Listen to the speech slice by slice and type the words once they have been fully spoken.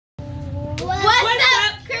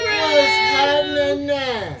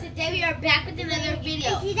are back with another video.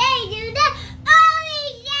 And today do the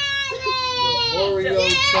Oreo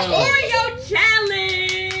challenge. Oreo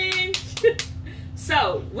challenge.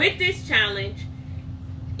 So with this challenge,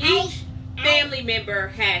 each family member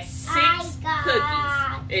has 6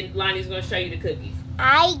 cookies, and Lonnie's gonna show you the cookies.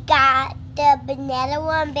 I got the vanilla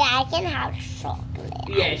one, but I can have chocolate.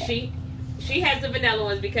 Yeah, she has the vanilla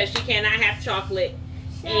ones because she cannot have chocolate.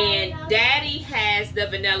 And Daddy has the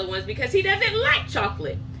vanilla ones because he doesn't like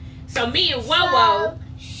chocolate. So me and Wowo.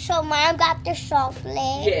 So Mom got the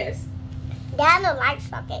chocolate. Yes. Dad don't like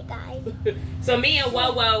chocolate, guys. So me and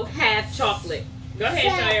Wowo have chocolate. Go ahead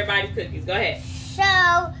and show everybody's cookies. Go ahead.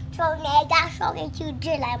 So Nate got chocolate too,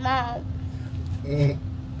 just like Mom.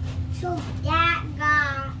 So Dad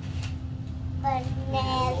got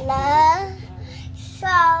vanilla. So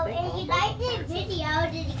if you like this video,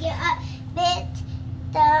 just give a big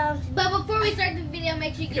thumbs. But before we start the video,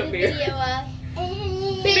 make sure you give the video a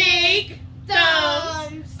big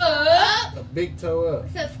thumbs up. A big toe up.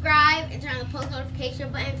 Subscribe and turn on the post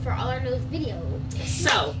notification button for all our newest videos.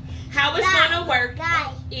 So, how it's gonna work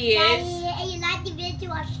is... you like the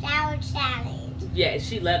video of sour challenge. Yeah,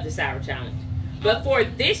 she loved the sour challenge. But for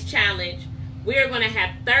this challenge, we're gonna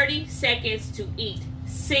have 30 seconds to eat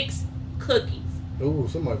 6 cookies. Ooh,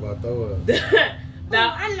 somebody about to throw up.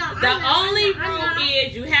 The only rule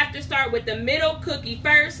is you have to start with the middle cookie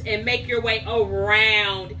first and make your way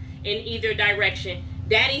around in either direction.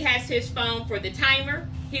 Daddy has his phone for the timer.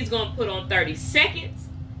 He's going to put on 30 seconds.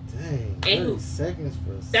 Dang, 30 seconds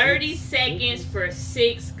for 30 seconds for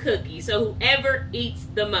 6 cookies. So whoever eats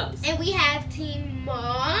the most. And we have Team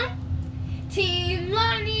Mom, Team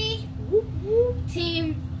Lonnie,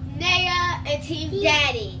 Team Naya, and Team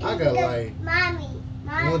Daddy. I got like Mommy.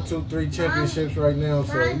 1, 2, 3 championships right now,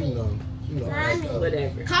 so you know.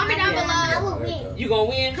 Whatever. Comment down below. You gonna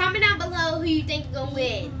win? Comment down below who you think is gonna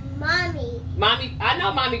win. Mommy, I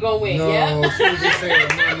know Mommy gonna win. No, Yeah. she was just saying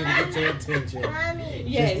Mommy to get your attention. Mommy.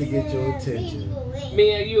 Yes. Just to get your attention.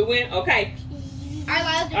 Me and you win. Okay. Alright,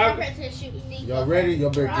 let's do one person shoot. Y'all ready? Y'all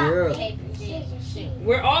better gear up.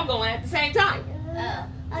 We're all going at the same time.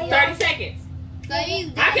 30 seconds. So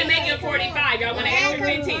you I can make it 45. Y'all want to extra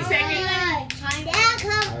 15 seconds? Dad,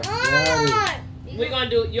 come on. We're gonna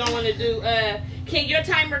do. Y'all want to do? Can your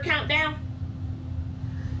timer count down?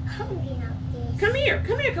 Come here.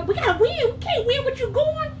 We gotta win. We can't win with you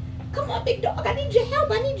going. Come on, big dog. I need your help.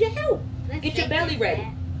 Get your belly ready.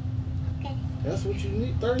 That's what you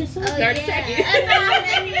need. 30 seconds. 30 seconds. I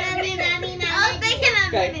was thinking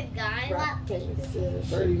of minutes, guys.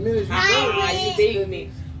 30 minutes. You beat me.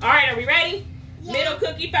 All right, are we ready? Yeah. Middle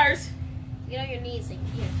cookie first. Get on your knees and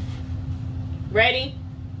here. Ready,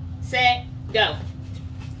 set, go.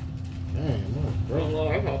 Damn, bro.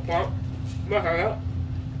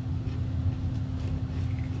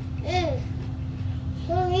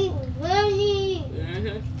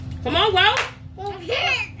 Come on, Wo. I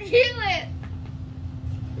can't do it.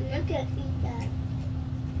 Look at that.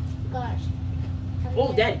 Gosh.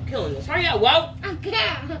 Oh, Daddy killing us. Hurry up, Wo. I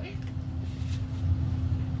can't.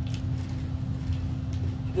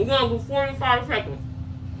 We're gonna go 45 seconds.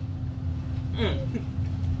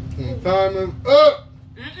 Timing up.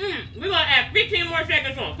 We're gonna add 15 more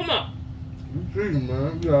seconds on. Come on. You cheating,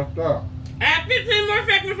 man. You gotta stop. Add 15 more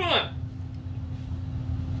seconds on.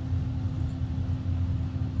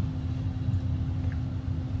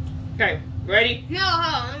 Okay, ready? No,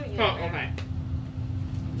 hold on. Okay.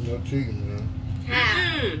 You're not cheating, man.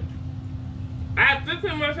 How? Add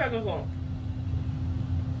 15 more seconds on.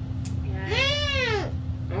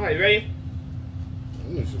 Alright, ready? I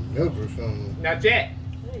need some milk or something. Not yet.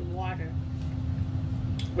 I need water.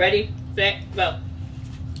 Ready, set, go.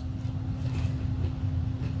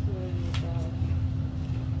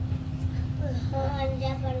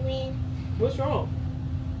 What's wrong?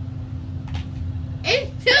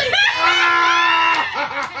 It's too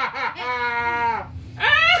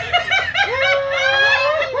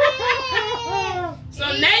So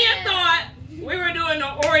Naya thought we were doing the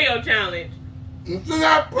Oreo challenge. You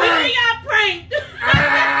got pranked. We got pranked. This one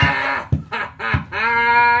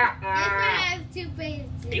has 2 pages.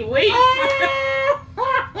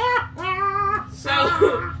 So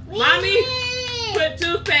Mommy put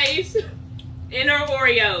toothpaste in her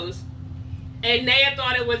Oreos, and Naya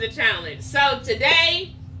thought it was a challenge. So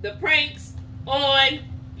today the prank's on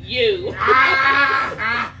you. I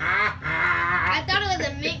thought it was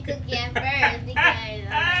a mint cookie at first because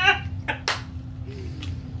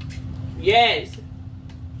Yes.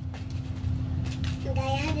 I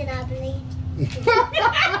did not believe.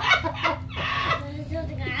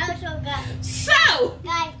 So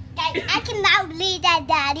Guys, I cannot believe that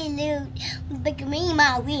Daddy lose, but me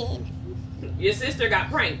my win. Your sister got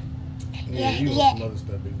pranked. Yeah, you Yeah. want some other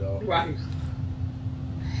stuff, big dog. Right.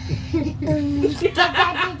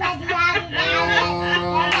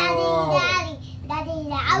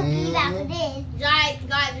 Guys,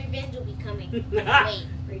 revenge will be coming. Wait,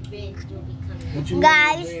 revenge will be coming. What you mean,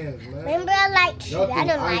 Guys, revenge, man? remember I like Y'all I threw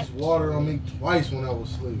don't ice like. water on me twice when I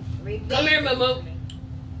was asleep. Revenge Come here, will be Moo. coming.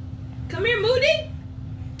 Come here, Moody.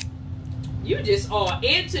 You just all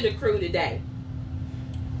into the crew today.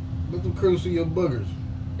 Let them cruise through your boogers.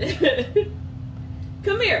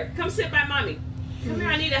 Come here. Come sit by mommy. Come here.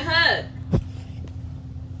 I need a hug.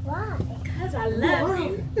 Why? Because I love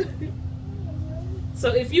you. So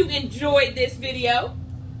if you enjoyed this video,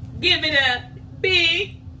 give it a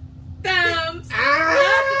big thumbs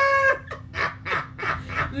up.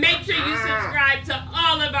 Make sure you subscribe to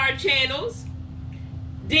all of our channels.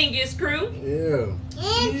 Dingus Crew, Yeah.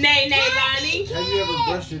 NayNay Lonnie, Have you ever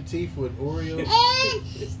brushed your teeth with Oreo?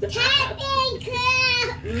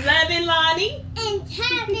 Lovin' Lonnie,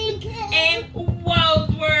 and Woe's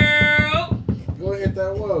World. Go hit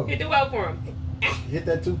that wall. Hit the wall for him. Hit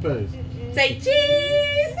that toothpaste. Say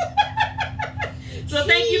cheese. So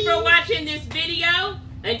thank you for watching this video.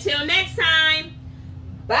 Until next time,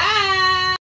 bye.